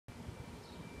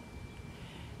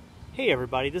Hey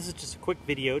everybody, this is just a quick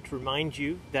video to remind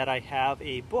you that I have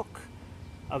a book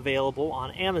available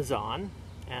on Amazon,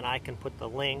 and I can put the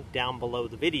link down below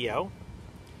the video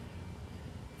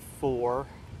for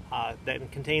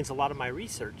that contains a lot of my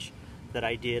research that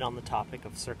I did on the topic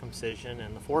of circumcision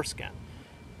and the foreskin.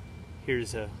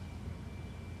 Here's a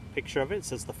picture of it. It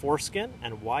says the foreskin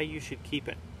and why you should keep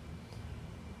it.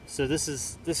 So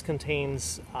this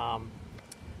contains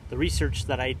the research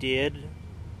that I did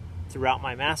throughout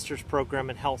my master's program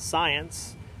in health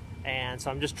science, and so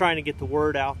I'm just trying to get the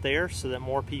word out there so that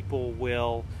more people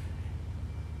will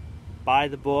buy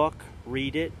the book,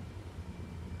 read it,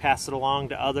 pass it along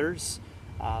to others.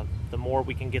 The more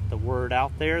we can get the word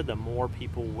out there, the more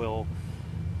people will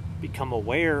become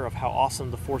aware of how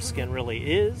awesome the foreskin really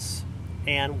is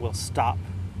and will stop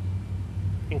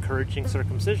encouraging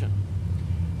circumcision.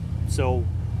 So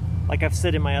like I've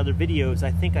said in my other videos,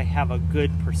 I think I have a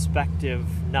good perspective,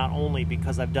 not only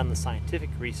because I've done the scientific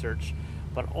research,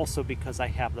 but also because I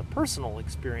have the personal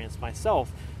experience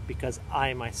myself, because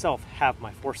I myself have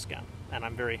my foreskin, and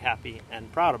I'm very happy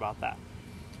and proud about that.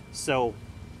 So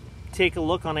take a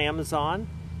look on Amazon,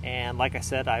 and like I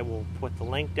said, I will put the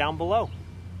link down below.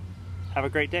 Have a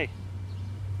great day.